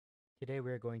Today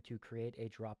we are going to create a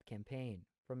drop campaign.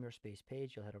 From your space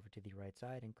page, you'll head over to the right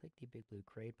side and click the big blue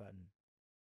create button.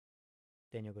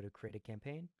 Then you'll go to create a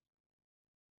campaign.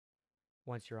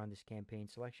 Once you're on this campaign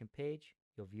selection page,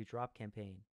 you'll view drop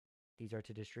campaign. These are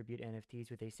to distribute NFTs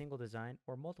with a single design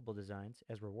or multiple designs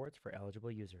as rewards for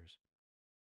eligible users.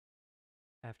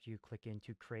 After you click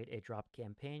into create a drop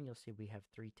campaign, you'll see we have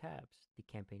three tabs: the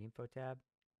campaign info tab,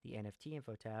 the NFT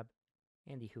info tab,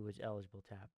 and the who is eligible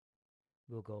tab.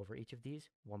 We'll go over each of these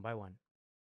one by one.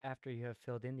 After you have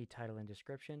filled in the title and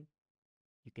description,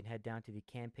 you can head down to the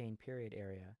campaign period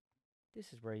area.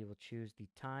 This is where you will choose the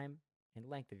time and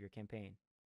length of your campaign.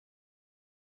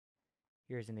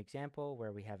 Here's an example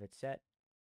where we have it set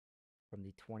from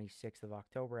the 26th of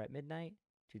October at midnight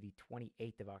to the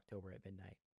 28th of October at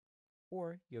midnight.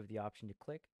 Or you have the option to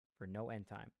click for no end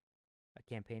time. A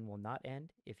campaign will not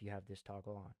end if you have this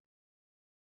toggle on.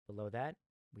 Below that,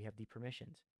 we have the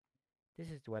permissions. This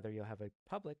is whether you'll have a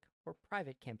public or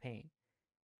private campaign.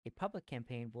 A public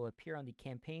campaign will appear on the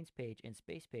campaigns page and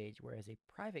space page, whereas a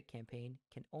private campaign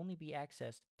can only be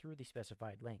accessed through the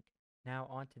specified link. Now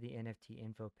onto the NFT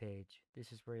info page.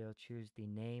 This is where you'll choose the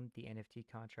name, the NFT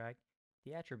contract,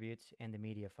 the attributes, and the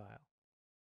media file.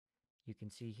 You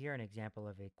can see here an example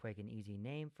of a quick and easy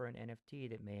name for an NFT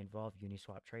that may involve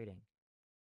Uniswap trading.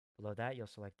 Below that, you'll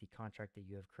select the contract that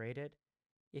you have created.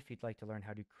 If you'd like to learn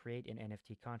how to create an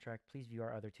NFT contract, please view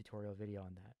our other tutorial video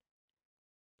on that.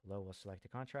 Below, we'll select a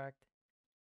contract,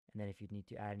 and then if you need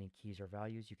to add any keys or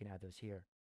values, you can add those here.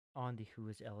 On the who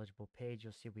is eligible page,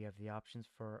 you'll see we have the options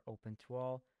for open to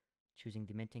all, choosing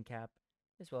the minting cap,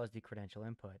 as well as the credential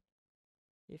input.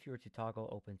 If you were to toggle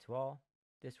open to all,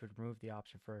 this would remove the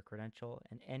option for a credential,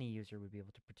 and any user would be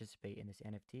able to participate in this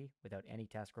NFT without any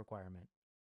task requirement.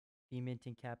 The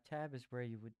minting cap tab is where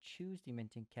you would choose the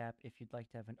minting cap if you'd like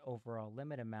to have an overall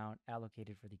limit amount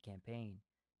allocated for the campaign.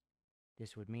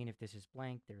 This would mean if this is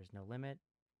blank, there is no limit.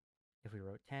 If we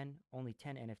wrote 10, only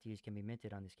 10 NFTs can be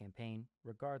minted on this campaign,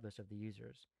 regardless of the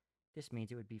users. This means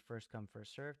it would be first come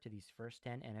first served to these first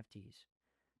 10 NFTs.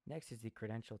 Next is the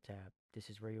credential tab. This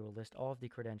is where you will list all of the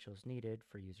credentials needed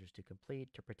for users to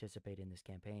complete to participate in this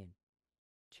campaign.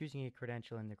 Choosing a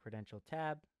credential in the credential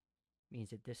tab means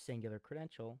that this singular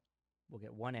credential will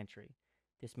get one entry.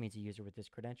 This means a user with this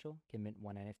credential can mint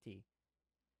one NFT.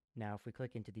 Now if we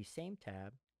click into the same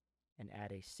tab and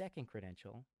add a second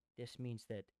credential, this means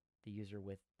that the user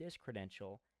with this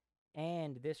credential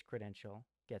and this credential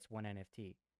gets one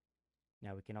NFT.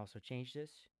 Now we can also change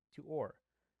this to or,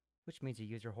 which means a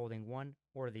user holding one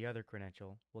or the other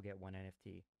credential will get one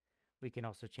NFT. We can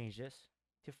also change this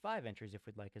to 5 entries if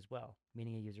we'd like as well,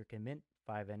 meaning a user can mint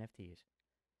 5 NFTs.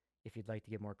 If you'd like to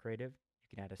get more creative,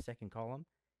 you can add a second column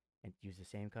and use the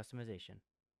same customization.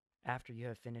 After you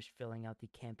have finished filling out the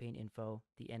campaign info,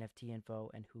 the NFT info,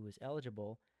 and who is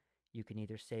eligible, you can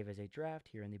either save as a draft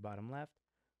here in the bottom left,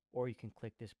 or you can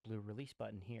click this blue release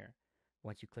button here.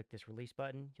 Once you click this release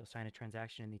button, you'll sign a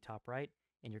transaction in the top right,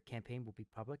 and your campaign will be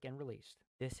public and released.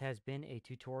 This has been a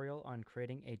tutorial on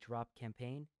creating a drop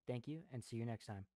campaign. Thank you, and see you next time.